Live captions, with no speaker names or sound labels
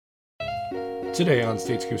Today on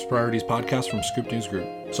Statescoop's Priorities podcast from Scoop News Group,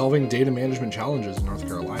 solving data management challenges in North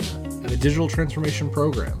Carolina and a digital transformation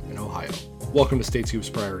program in Ohio. Welcome to Statescoop's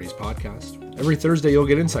Priorities podcast. Every Thursday, you'll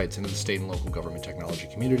get insights into the state and local government technology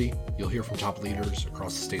community. You'll hear from top leaders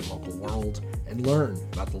across the state and local world and learn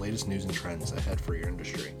about the latest news and trends ahead for your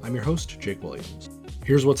industry. I'm your host, Jake Williams.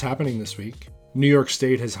 Here's what's happening this week. New York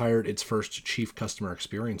State has hired its first Chief Customer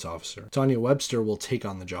Experience Officer. Tanya Webster will take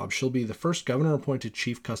on the job. She'll be the first governor-appointed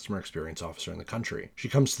Chief Customer Experience Officer in the country. She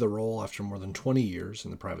comes to the role after more than 20 years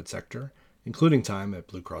in the private sector, including time at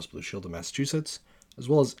Blue Cross Blue Shield of Massachusetts, as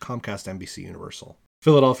well as Comcast NBC Universal.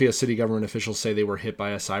 Philadelphia city government officials say they were hit by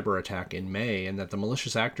a cyber attack in May and that the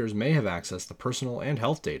malicious actors may have accessed the personal and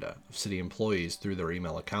health data of city employees through their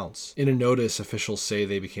email accounts. In a notice, officials say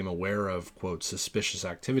they became aware of, quote, suspicious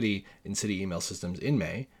activity in city email systems in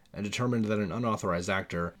May and determined that an unauthorized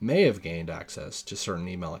actor may have gained access to certain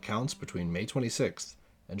email accounts between May 26th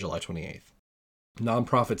and July 28th.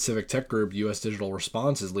 Nonprofit civic tech group U.S. Digital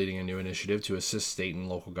Response is leading a new initiative to assist state and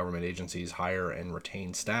local government agencies hire and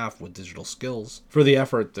retain staff with digital skills. For the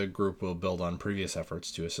effort, the group will build on previous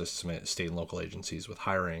efforts to assist state and local agencies with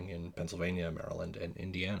hiring in Pennsylvania, Maryland, and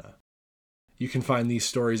Indiana. You can find these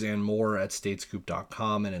stories and more at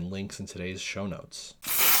statescoop.com and in links in today's show notes.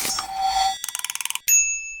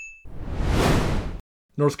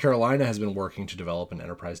 North Carolina has been working to develop an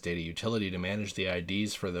enterprise data utility to manage the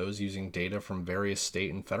IDs for those using data from various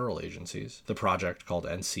state and federal agencies. The project, called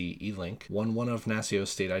NC eLink, won one of NASCIO's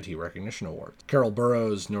State IT Recognition Awards. Carol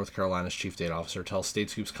Burrows, North Carolina's Chief Data Officer, tells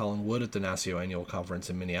Statescoop's Colin Wood at the NASCIO Annual Conference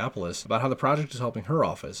in Minneapolis about how the project is helping her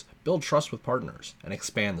office build trust with partners and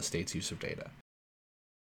expand the state's use of data.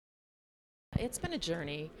 It's been a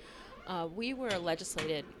journey. We were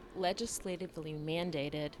legislatively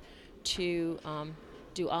mandated to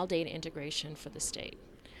do all data integration for the state,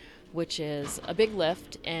 which is a big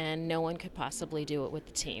lift, and no one could possibly do it with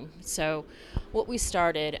the team. So what we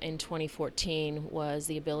started in 2014 was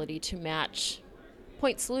the ability to match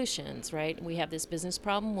point solutions, right? We have this business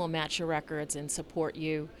problem, we'll match your records and support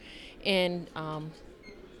you in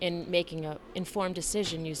making an informed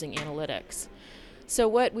decision using analytics. So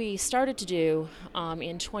what we started to do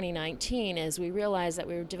in 2019 is we realized that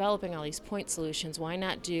we were developing all these point solutions. Why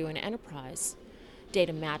not do an enterprise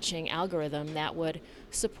data matching algorithm that would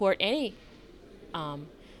support any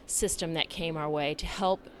system that came our way to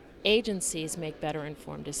help agencies make better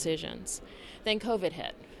informed decisions? Then COVID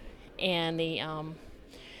hit, and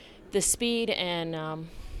the speed and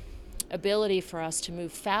ability for us to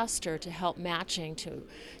move faster to help matching,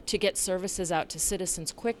 to get services out to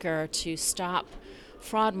citizens quicker, to stop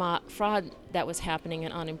fraud that was happening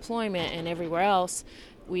in unemployment and everywhere else,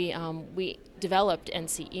 we developed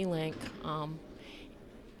NC eLink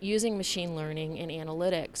using machine learning and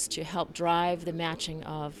analytics to help drive the matching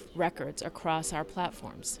of records across our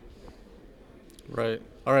platforms. Right.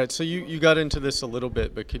 All right. So you got into this a little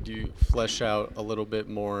bit, but could you flesh out a little bit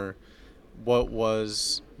more? What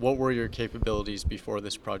were your capabilities before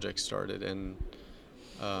this project started, and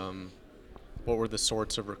what were the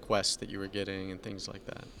sorts of requests that you were getting and things like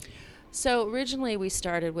that? So originally we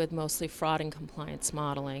started with mostly fraud and compliance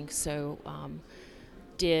modeling. So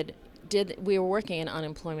we were working in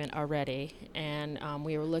unemployment already, and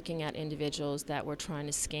we were looking at individuals that were trying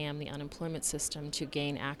to scam the unemployment system to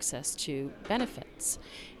gain access to benefits.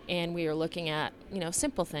 And we were looking at,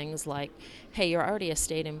 simple things like, hey, you're already a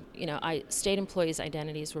state employees'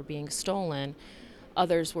 identities were being stolen.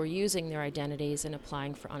 Others were using their identities and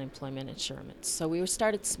applying for unemployment insurance. So we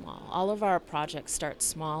started small. All of our projects start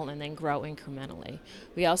small and then grow incrementally.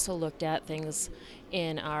 We also looked at things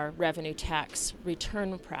in our revenue tax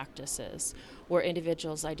return practices where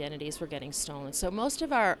individuals' identities were getting stolen. So most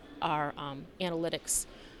of our analytics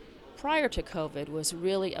prior to COVID was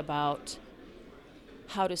really about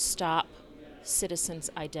how to stop citizens'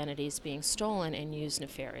 identities being stolen and used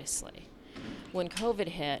nefariously. When COVID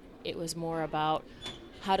hit, it was more about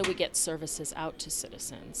how do we get services out to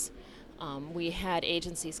citizens. We had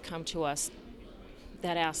agencies come to us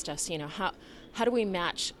that asked us, how do we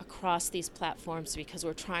match across these platforms, because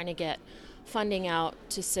we're trying to get funding out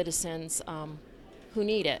to citizens who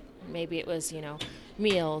need it. Maybe it was,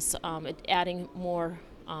 meals, adding more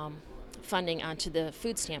funding onto the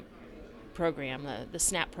food stamp program, the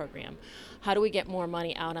SNAP program. How do we get more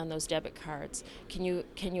money out on those debit cards? Can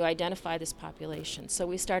you identify this population? So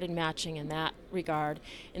we started matching in that regard,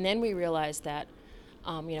 and then we realized that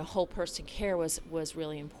whole person care was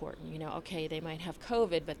really important. Okay, they might have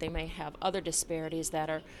COVID, but they may have other disparities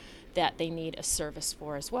that they need a service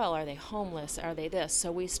for as well. Are they homeless? Are they this?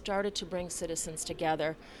 So we started to bring citizens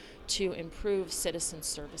together to improve citizen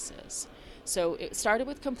services. So it started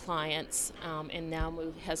with compliance, and now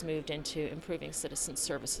has moved into improving citizen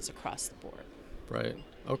services across the board. Right.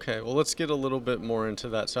 Okay. Well, let's get a little bit more into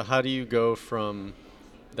that. So how do you go from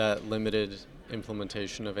that limited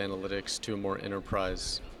implementation of analytics to a more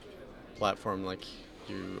enterprise platform like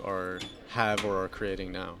you have or are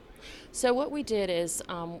creating now? So what we did is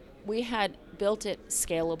we had built it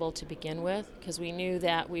scalable to begin with, because we knew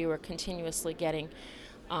that we were continuously getting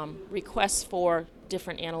requests for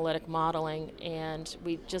different analytic modeling, and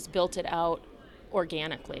we just built it out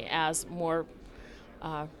organically. As more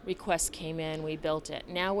requests came in, we built it.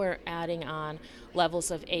 Now we're adding on levels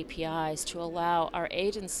of APIs to allow our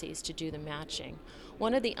agencies to do the matching.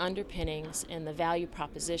 One of the underpinnings and the value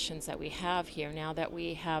propositions that we have here, now that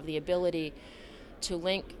we have the ability to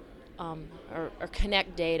link or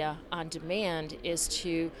connect data on demand, is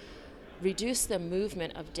to reduce the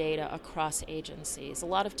movement of data across agencies. A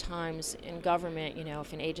lot of times in government,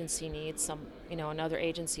 if an agency needs another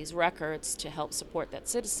agency's records to help support that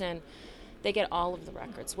citizen, they get all of the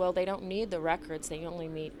records. Well, they don't need the records. They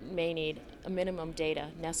only may need a minimum data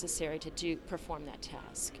necessary to perform that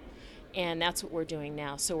task. And that's what we're doing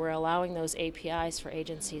now. So we're allowing those APIs for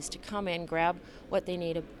agencies to come in, grab what they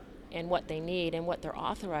need and what they're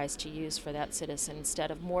authorized to use for that citizen,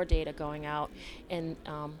 instead of more data going out and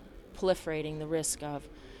proliferating the risk of,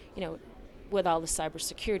 with all the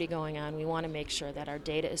cybersecurity going on, we want to make sure that our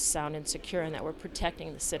data is sound and secure and that we're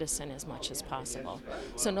protecting the citizen as much as possible.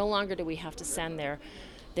 So no longer do we have to send their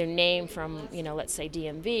name from, let's say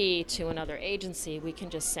DMV to another agency. We can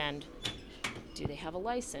just send, do they have a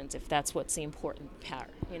license, if that's what's the important part.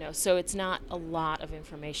 So it's not a lot of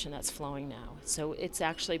information that's flowing now. So it's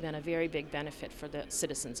actually been a very big benefit for the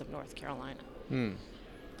citizens of North Carolina.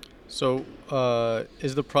 So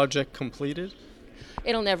is the project completed?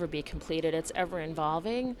 It'll never be completed. It's ever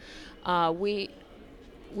evolving. We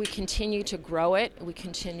continue to grow it. We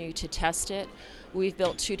continue to test it. We've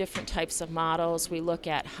built 2 different types of models. We look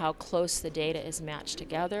at how close the data is matched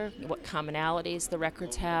together, what commonalities the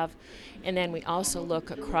records have, and then we also look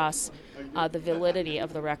across the validity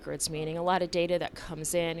of the records, meaning a lot of data that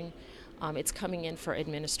comes in, it's coming in for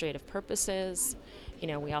administrative purposes.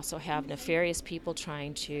 We also have nefarious people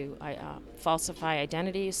trying to falsify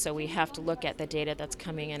identities, so we have to look at the data that's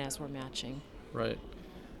coming in as we're matching. Right.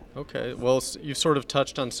 Okay. Well, you've sort of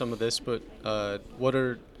touched on some of this, but what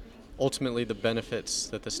are ultimately the benefits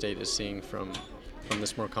that the state is seeing from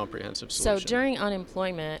this more comprehensive solution? So during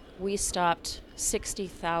unemployment, we stopped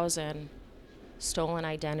 60,000 stolen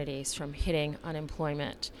identities from hitting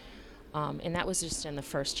unemployment, and that was just in the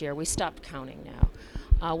first year. We stopped counting now.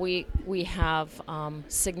 We have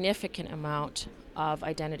significant amount of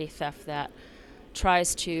identity theft that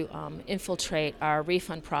tries to infiltrate our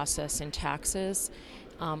refund process in taxes.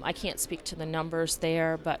 I can't speak to the numbers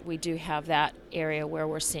there, but we do have that area where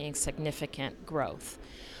we're seeing significant growth.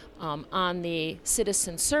 On the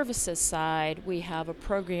citizen services side, we have a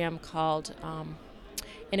program called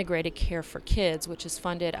Integrated Care for Kids, which is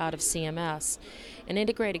funded out of CMS. And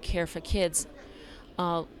Integrated Care for Kids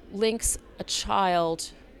links a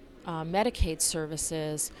child Medicaid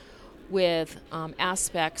services with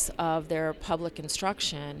aspects of their public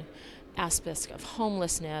instruction, aspects of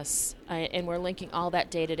homelessness, and we're linking all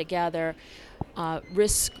that data together,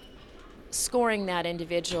 risk scoring that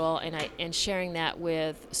individual and sharing that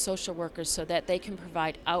with social workers so that they can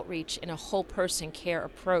provide outreach in a whole person care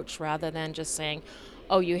approach, rather than just saying,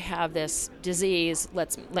 oh, you have this disease,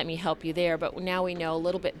 let me help you there. But now we know a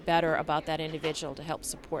little bit better about that individual to help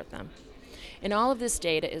support them. And all of this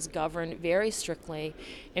data is governed very strictly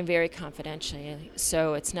and very confidentially.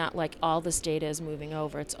 So it's not like all this data is moving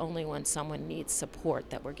over. It's only when someone needs support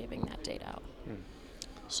that we're giving that data out.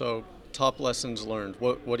 So top lessons learned.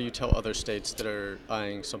 What do you tell other states that are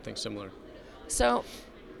eyeing something similar? So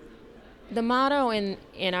the motto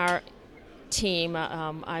in our team,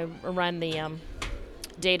 I run the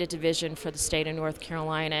data division for the state of North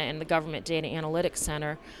Carolina and the Government Data Analytics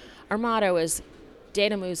Center. Our motto is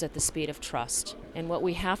data moves at the speed of trust. And what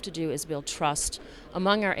we have to do is build trust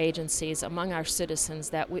among our agencies, among our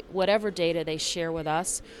citizens, that whatever data they share with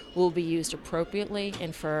us will be used appropriately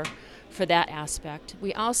and for that aspect.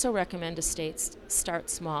 We also recommend to states start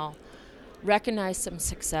small, recognize some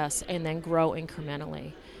success, and then grow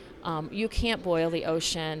incrementally. You can't boil the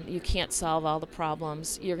ocean. You can't solve all the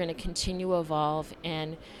problems. You're going to continue to evolve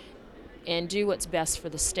and do what's best for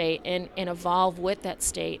the state and evolve with that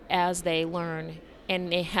state as they learn and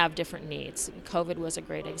they have different needs. COVID was a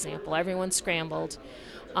great example. Everyone scrambled,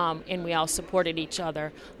 and we all supported each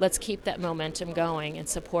other. Let's keep that momentum going and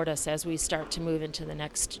support us as we start to move into the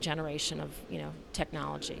next generation of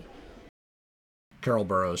technology. Carol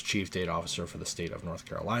Burrows, Chief Data Officer for the state of North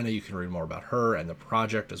Carolina. You can read more about her and the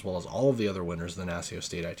project, as well as all of the other winners of the NASCIO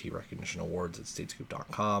State IT Recognition Awards at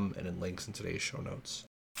statescoop.com and in links in today's show notes.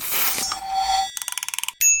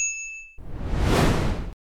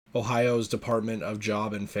 Ohio's Department of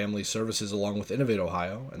Job and Family Services, along with Innovate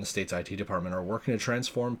Ohio and the state's IT department, are working to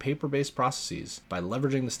transform paper-based processes by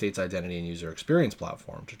leveraging the state's identity and user experience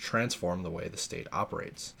platform to transform the way the state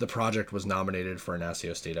operates. The project was nominated for a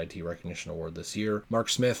NASCIO State IT Recognition Award this year. Mark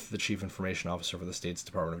Smith, the Chief Information Officer for the state's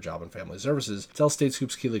Department of Job and Family Services, tells State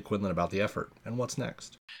Scoop's Keely Quinlan about the effort and what's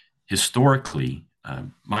next. Historically,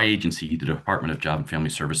 my agency, the Department of Job and Family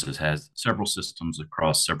Services, has several systems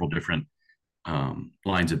across several different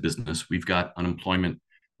lines of business. We've got unemployment,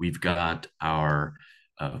 we've got our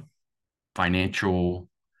financial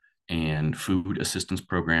and food assistance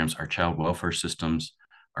programs, our child welfare systems,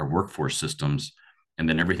 our workforce systems, and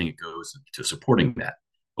then everything that goes to supporting that.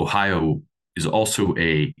 Ohio is also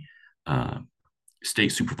a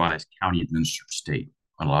state supervised county administered state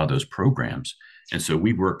on a lot of those programs. And so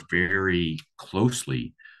we worked very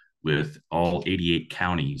closely with all 88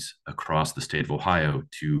 counties across the state of Ohio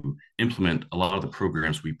to implement a lot of the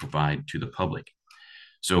programs we provide to the public.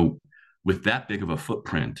 So with that big of a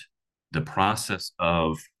footprint, the process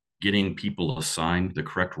of getting people assigned the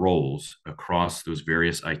correct roles across those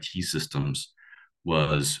various IT systems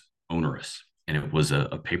was onerous. And it was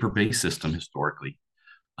a paper-based system historically,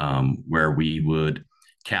 where we would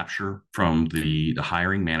capture from the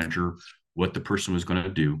hiring manager what the person was going to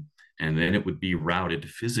do, and then it would be routed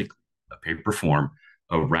physically, a paper form,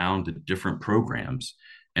 around the different programs.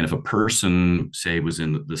 And if a person, say, was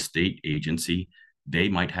in the state agency, they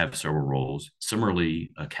might have several roles.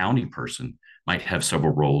 Similarly, a county person might have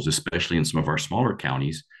several roles, especially in some of our smaller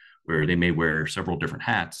counties where they may wear several different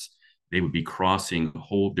hats. They would be crossing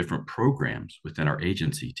whole different programs within our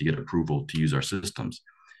agency to get approval to use our systems.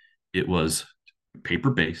 It was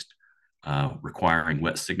paper-based, requiring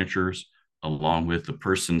wet signatures, along with the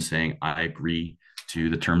person saying, I agree to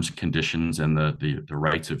the terms and conditions and the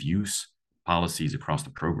rights of use policies across the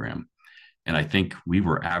program. And I think we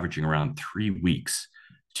were averaging around 3 weeks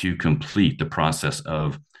to complete the process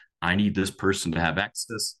of, I need this person to have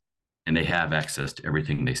access, and they have access to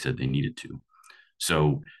everything they said they needed to.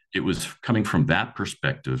 So it was coming from that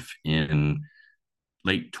perspective in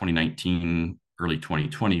late 2019, early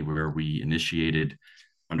 2020, where we initiated,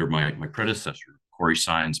 under my predecessor, Corey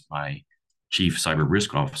Sines, my Chief Cyber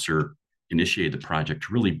Risk Officer, initiated the project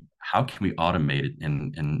to really, how can we automate it?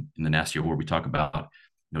 And in the NASCIO Award, we talk about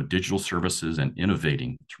digital services and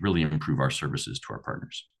innovating to really improve our services to our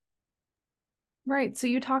partners. Right. So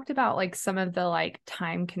you talked about like some of the like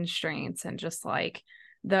time constraints and just like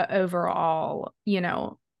the overall,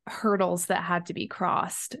 hurdles that had to be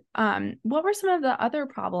crossed. What were some of the other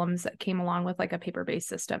problems that came along with like a paper-based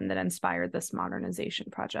system that inspired this modernization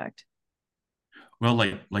project? Well,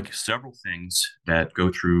 like several things that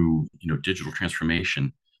go through, digital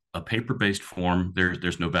transformation, a paper-based form,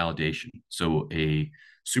 there's no validation. So a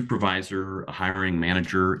supervisor, a hiring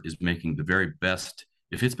manager is making the very best.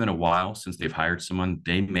 If it's been a while since they've hired someone,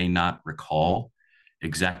 they may not recall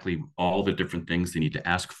exactly all the different things they need to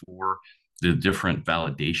ask for, the different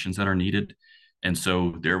validations that are needed. And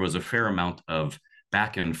so there was a fair amount of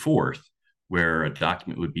back and forth where a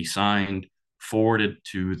document would be signed, forwarded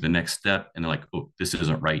to the next step, and they're like, oh, this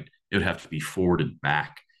isn't right. It would have to be forwarded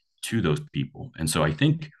back to those people. And so I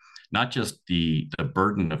think not just the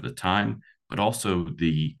burden of the time, but also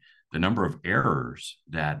the number of errors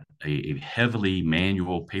that a heavily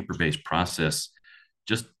manual paper-based process,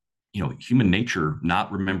 just human nature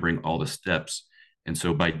not remembering all the steps. And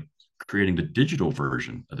so by creating the digital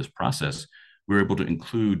version of this process, we were able to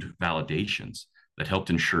include validations that helped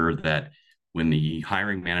ensure that when the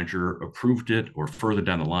hiring manager approved it, or further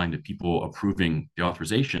down the line, the people approving the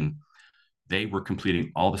authorization, they were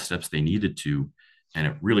completing all the steps they needed to. And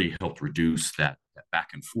it really helped reduce that back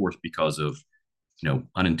and forth because of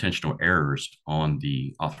unintentional errors on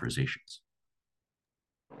the authorizations.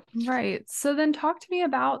 Right. So then talk to me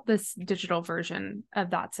about this digital version of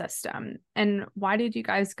that system, and why did you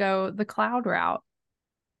guys go the cloud route?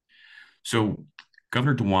 So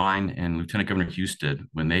Governor DeWine and Lieutenant Governor Husted,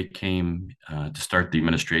 when they came to start the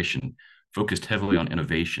administration, focused heavily on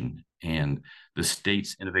innovation, and the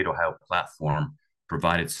state's Innovate Ohio platform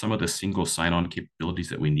provided some of the single sign-on capabilities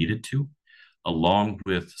that we needed to, along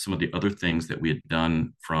with some of the other things that we had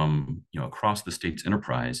done from across the state's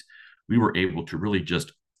enterprise. We were able to really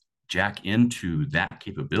just jack into that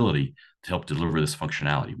capability to help deliver this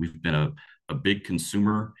functionality. We've been a big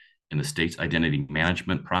consumer in the state's identity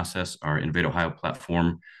management process, our Innovate Ohio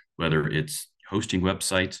platform, whether it's hosting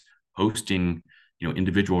websites, hosting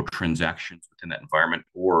individual transactions within that environment,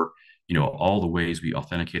 or all the ways we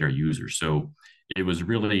authenticate our users. So it was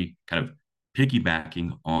really kind of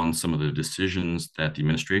piggybacking on some of the decisions that the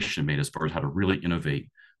administration made as far as how to really innovate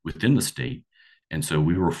within the state. And so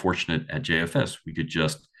we were fortunate at JFS, we could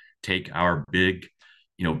just take our big,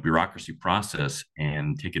 bureaucracy process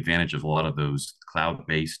and take advantage of a lot of those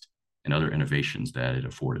cloud-based and other innovations that it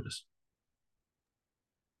afforded us.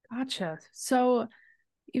 Gotcha. So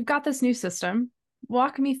you've got this new system.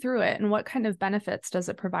 Walk me through it, and what kind of benefits does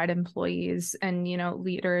it provide employees and,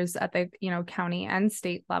 leaders at the, county and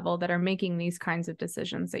state level that are making these kinds of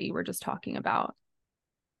decisions that you were just talking about?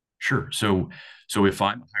 Sure. So if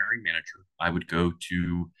I'm a hiring manager, I would go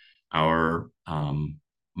to our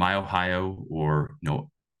MyOhio or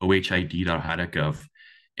ohid.ohio.gov,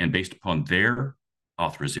 and based upon their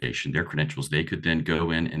authorization, their credentials, they could then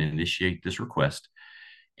go in and initiate this request,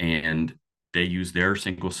 and they use their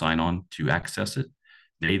single sign-on to access it.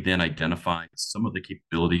 They then identify some of the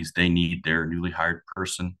capabilities they need their newly hired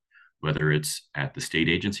person, whether it's at the state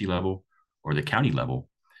agency level or the county level.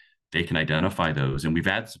 They can identify those, and we've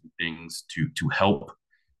added some things to help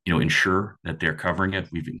ensure that they're covering it.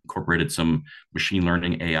 We've incorporated some machine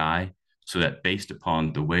learning AI so that based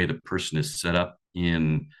upon the way the person is set up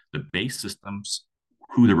in the base systems,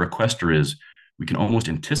 who the requester is, we can almost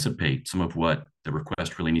anticipate some of what the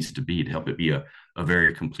request really needs to be to help it be a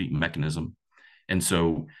very complete mechanism. And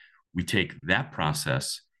so we take that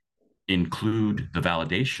process, include the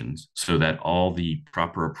validations so that all the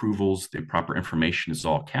proper approvals, the proper information is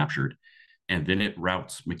all captured, and then it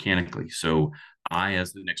routes mechanically. So I,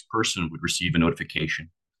 as the next person, would receive a notification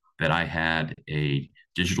that I had a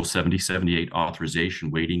digital 7078 authorization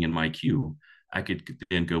waiting in my queue. I could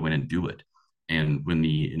then go in and do it. And when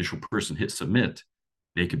the initial person hit submit,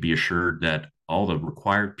 they could be assured that all the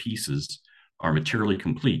required pieces are materially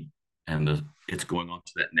complete and it's going on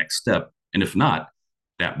to that next step. And if not,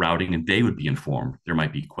 that routing, and they would be informed there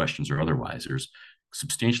might be questions or otherwise. There's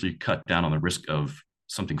substantially cut down on the risk of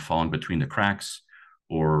something falling between the cracks,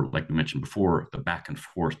 or like we mentioned before, the back and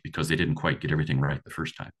forth because they didn't quite get everything right the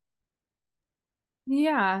first time.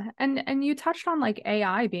 Yeah. And you touched on like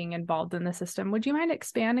AI being involved in the system. Would you mind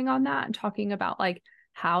expanding on that and talking about like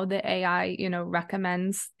how the AI,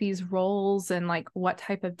 recommends these roles and like what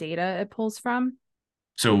type of data it pulls from?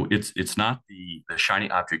 So it's not the shiny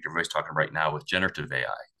object everybody's talking right now with generative AI.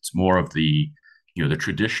 It's more of the the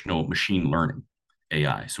traditional machine learning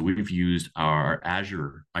AI. So we've used our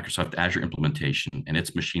Microsoft Azure implementation and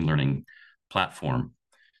its machine learning platform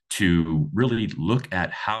to really look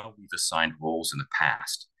at how we've assigned roles in the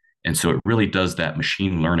past. And so it really does that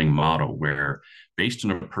machine learning model where, based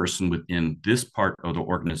on a person within this part of the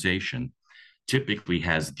organization, typically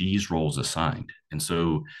has these roles assigned. And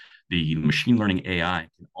so the machine learning AI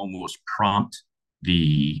can almost prompt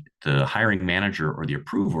the hiring manager or the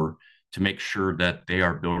approver to make sure that they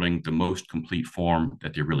are building the most complete form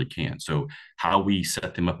that they really can. So how we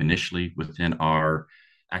set them up initially within our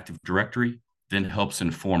Active Directory then helps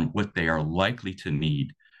inform what they are likely to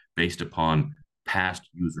need based upon past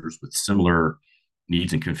users with similar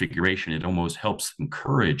needs and configuration. It almost helps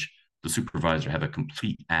encourage the supervisor to have a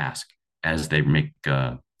complete ask as they make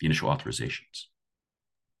the initial authorizations.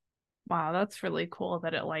 Wow, that's really cool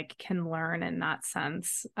that it like can learn in that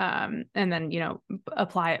sense, and then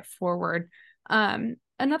apply it forward.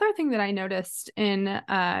 Another thing that I noticed in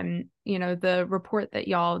the report that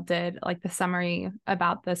y'all did, like the summary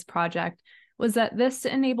about this project, was that this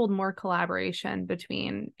enabled more collaboration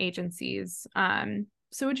between agencies.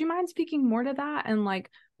 So would you mind speaking more to that and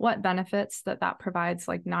like what benefits that provides,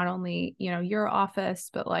 like not only your office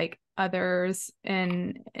but like others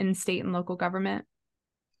in state and local government?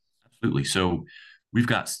 Absolutely. So we've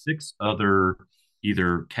got 6 other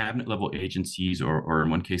either cabinet level agencies or in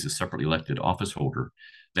one case a separately elected office holder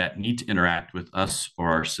that need to interact with us or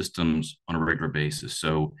our systems on a regular basis.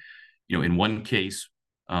 So, in one case,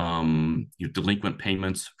 delinquent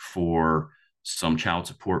payments for some child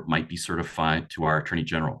support might be certified to our attorney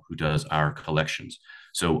general who does our collections.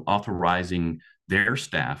 So authorizing their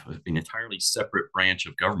staff, an entirely separate branch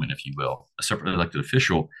of government, if you will, a separate elected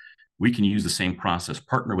official, we can use the same process,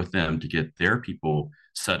 partner with them to get their people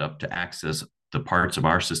set up to access the parts of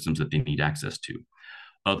our systems that they need access to.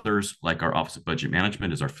 Others, like our Office of Budget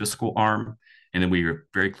Management, is our fiscal arm. And then we have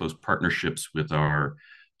very close partnerships with our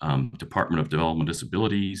Department of Developmental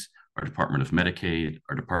Disabilities, our Department of Medicaid,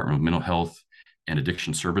 our Department of Mental Health and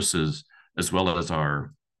Addiction Services, as well as I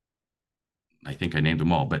think I named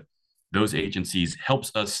them all, but those agencies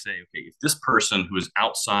helps us say, okay, if this person who is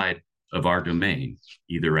outside of our domain,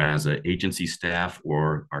 either as an agency staff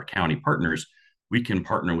or our county partners, we can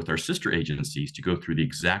partner with our sister agencies to go through the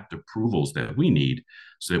exact approvals that we need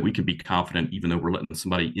so that we can be confident, even though we're letting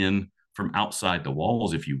somebody in from outside the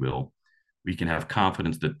walls, if you will, we can have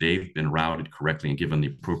confidence that they've been routed correctly and given the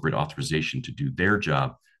appropriate authorization to do their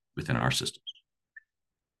job within our systems.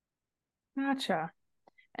 Gotcha.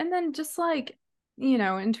 And then just like,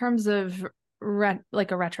 in terms of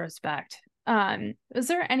like a retrospect, is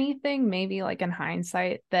there anything maybe like in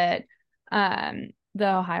hindsight that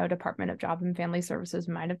the Ohio Department of Job and Family Services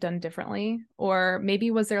might have done differently? Or maybe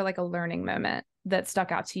was there like a learning moment that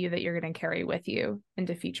stuck out to you that you're going to carry with you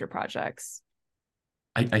into future projects?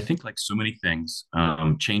 I think, like so many things,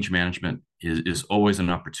 change management is always an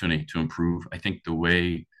opportunity to improve. I think the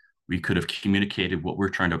way we could have communicated what we're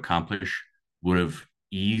trying to accomplish would have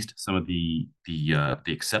eased some of the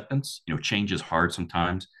acceptance. Change is hard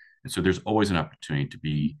sometimes, and so there's always an opportunity to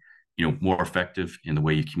be more effective in the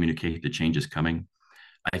way you communicate the change is coming.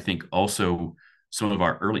 I think also some of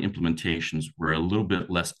our early implementations were a little bit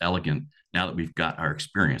less elegant now that we've got our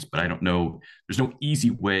experience, but I don't know, there's no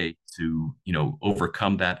easy way to,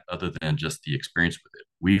 overcome that other than just the experience with it.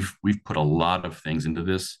 We've put a lot of things into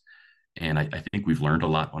this, and I think we've learned a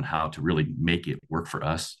lot on how to really make it work for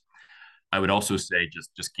us. I would also say,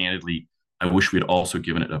 just candidly, I wish we'd also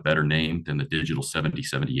given it a better name than the Digital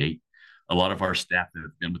 7078. A lot of our staff that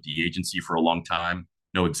have been with the agency for a long time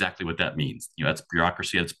know exactly what that means. That's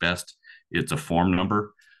bureaucracy at its best. It's a form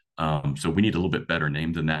number. So we need a little bit better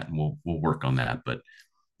name than that, and we'll work on that. But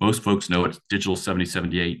most folks know it's Digital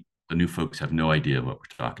 7078. The new folks have no idea what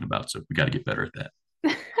we're talking about. So we got to get better at that.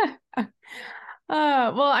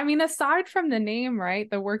 Well, I mean, aside from the name, right,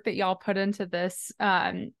 the work that y'all put into this,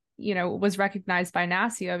 was recognized by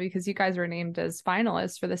NASCIO because you guys were named as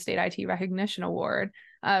finalists for the State IT Recognition Award.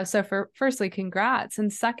 So firstly, congrats.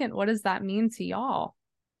 And second, what does that mean to y'all?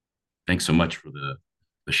 Thanks so much for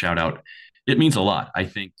the shout out. It means a lot. I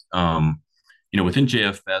think, within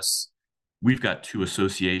JFS, we've got two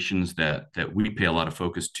associations that we pay a lot of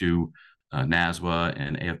focus to, NASWA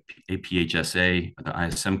and APHSA, the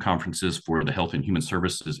ISM conferences for the health and human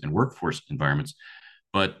services and workforce environments.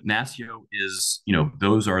 But NASCIO is,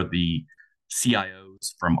 those are the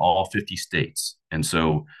CIOs from all 50 states. And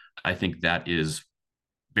so I think that is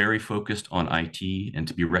very focused on IT, and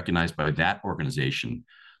to be recognized by that organization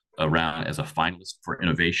around as a finalist for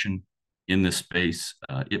innovation in this space,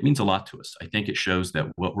 it means a lot to us. I think it shows that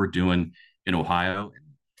what we're doing in Ohio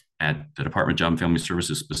at the Department of Job and Family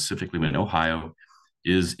Services, specifically in Ohio,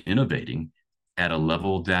 is innovating at a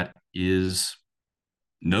level that is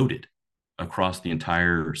noted across the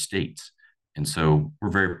entire states. And so we're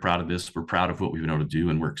very proud of this. We're proud of what we've been able to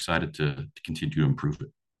do, and we're excited to continue to improve it.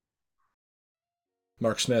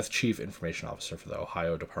 Mark Smith, Chief Information Officer for the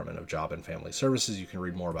Ohio Department of Job and Family Services. You can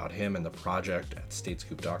read more about him and the project at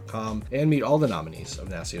statescoop.com and meet all the nominees of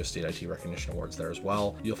NASCIO State IT Recognition Awards there as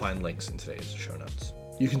well. You'll find links in today's show notes.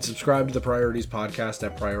 You can subscribe to the Priorities Podcast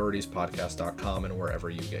at prioritiespodcast.com and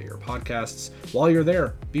wherever you get your podcasts. While you're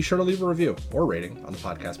there, be sure to leave a review or rating on the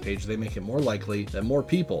podcast page. They make it more likely that more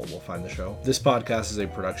people will find the show. This podcast is a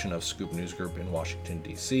production of Scoop News Group in Washington,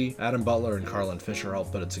 D.C. Adam Butler and Carlin Fisher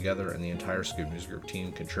help put it together, and the entire Scoop News Group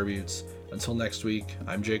team contributes. Until next week,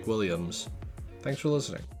 I'm Jake Williams. Thanks for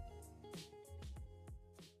listening.